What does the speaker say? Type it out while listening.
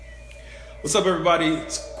What's up, everybody?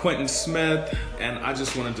 It's Quentin Smith, and I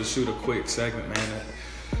just wanted to shoot a quick segment, man.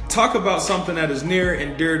 Talk about something that is near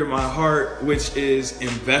and dear to my heart, which is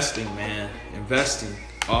investing, man. Investing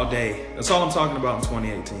all day. That's all I'm talking about in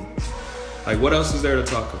 2018. Like, what else is there to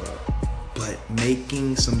talk about? But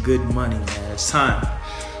making some good money, man. It's time.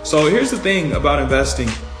 So here's the thing about investing.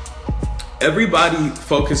 Everybody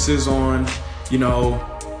focuses on,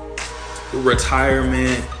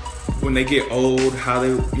 retirement, when they get old, how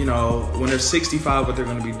they, when they're 65, what they're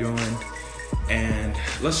going to be doing. And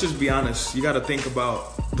let's just be honest, you got to think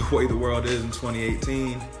about the way the world is in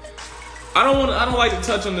 2018. I don't like to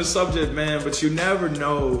touch on this subject, man, but you never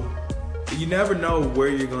know where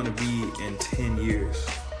you're going to be in 10 years.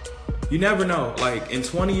 You never know. Like in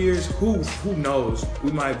 20 years, who knows?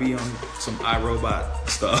 We might be on some iRobot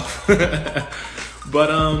stuff. But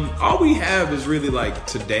all we have is really like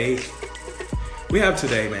today. We have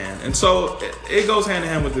today, man. And so it goes hand in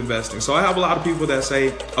hand with investing. So I have a lot of people that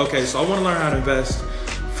say, okay, so I want to learn how to invest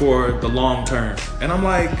for the long term. And I'm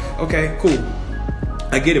like, okay, cool.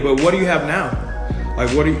 I get it, but what do you have now? Like,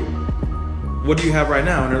 what do you have right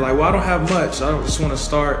now? And they're like, well, I don't have much. I just want to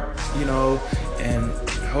start, and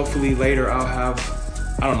hopefully later I'll have,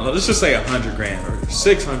 I don't know, let's just say 100 grand or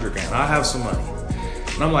 600 grand. I'll have some money.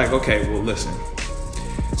 And I'm like, okay, well, listen.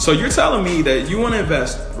 So you're telling me that you want to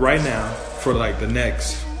invest right now for like the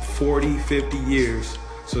next 40, 50 years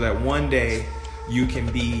so that one day you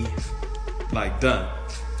can be like done.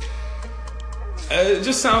 It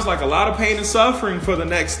just sounds like a lot of pain and suffering for the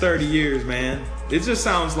next 30 years, man. It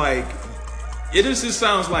sounds like it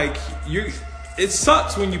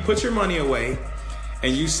sucks when you put your money away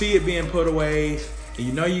and you see it being put away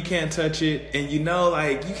and you can't touch it and you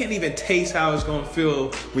can't even taste how it's gonna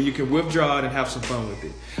feel when you can withdraw it and have some fun with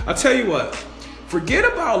it. I'll tell you what, forget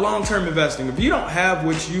about long-term investing. If you don't have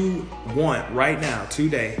what you want right now,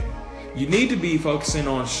 today, you need to be focusing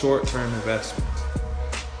on short-term investments.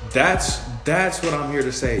 That's what I'm here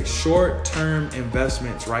to say. Short-term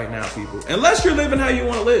investments right now, people. Unless you're living how you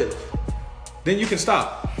want to live, then you can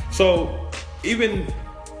stop. So even,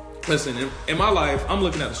 listen, in my life, I'm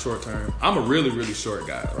looking at the short term. I'm a really, really short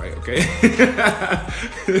guy, right? Okay.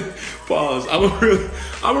 Pause.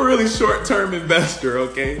 I'm a really short-term investor,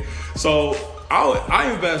 okay? So I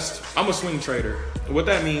invest, I'm a swing trader. What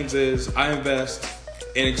that means is I invest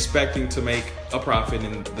in expecting to make a profit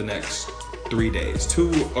in the next 3 days,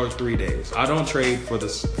 2 or 3 days. I don't trade for the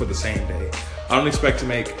same day. I don't expect to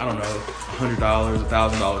make, $100,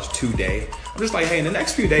 $1,000 today. I'm just like, hey, in the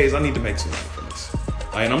next few days, I need to make some money from this.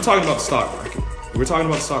 And I'm talking about the stock market. We're talking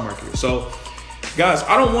about the stock market here. So guys,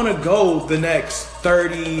 I don't want to go the next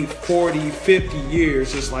 30, 40, 50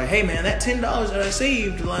 years just like, hey man, that $10 that I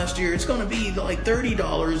saved last year, it's going to be like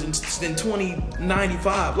 $30 in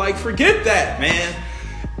 2095. Like, forget that, man.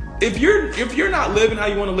 If you're not living how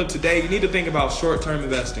you want to live today, you need to think about short-term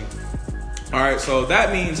investing. All right, so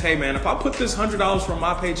that means, hey man, if I put this $100 from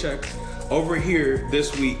my paycheck over here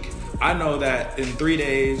this week, I know that in 3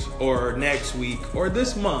 days or next week or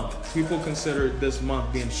this month, people consider this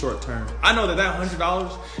month being short term. I know that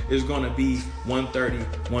 $100 is going to be 130,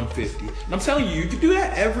 150. And I'm telling you, you can do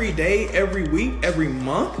that every day, every week, every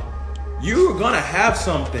month. You're going to have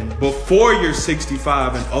something before you're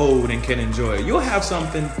 65 and old and can enjoy it. You'll have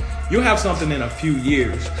something in a few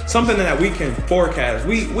years, something that we can forecast.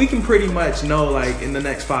 We can pretty much know, like, in the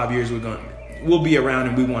next 5 years we'll be around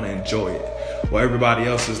and we want to enjoy it. Well, everybody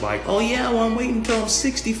else is like, oh yeah, well, I'm waiting until I'm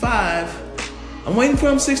 65. I'm waiting for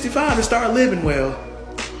I'm 65 to start living well.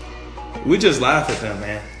 We just laugh at them,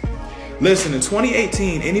 man. Listen, in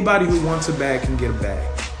 2018, anybody who wants a bag can get a bag.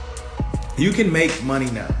 You can make money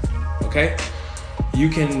now, okay? You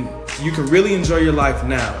can really enjoy your life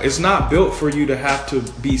now. It's not built for you to have to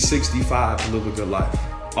be 65 to live a good life.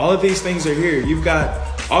 All of these things are here. You've got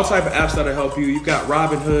all type of apps that'll help you. You've got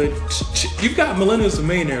Robinhood. You've got Millennials and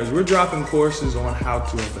Millionaires. We're dropping courses on how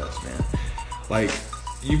to invest, man. Like,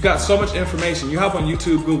 you've got so much information. You hop on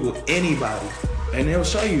YouTube, Google anybody, and it'll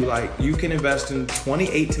show you, like, you can invest in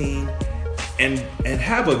 2018 and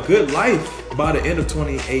have a good life by the end of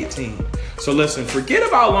 2018. So listen, forget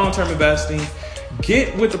about long-term investing.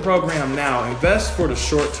 Get with the program now. Invest for the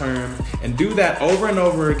short term and do that over and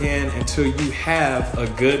over again until you have a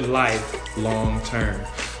good life long term.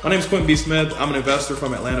 My name is Quentin B. Smith. I'm an investor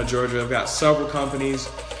from Atlanta, Georgia. I've got several companies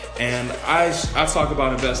and I talk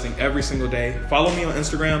about investing every single day. Follow me on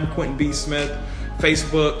Instagram, Quentin B. Smith.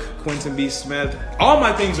 Facebook, Quentin B. Smith. All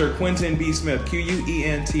my things are Quentin B. Smith,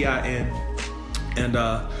 Quentin. And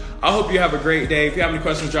I hope you have a great day. If you have any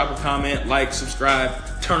questions, drop a comment, like,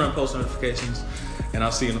 subscribe, turn on post notifications. And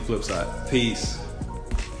I'll see you on the flip side. Peace.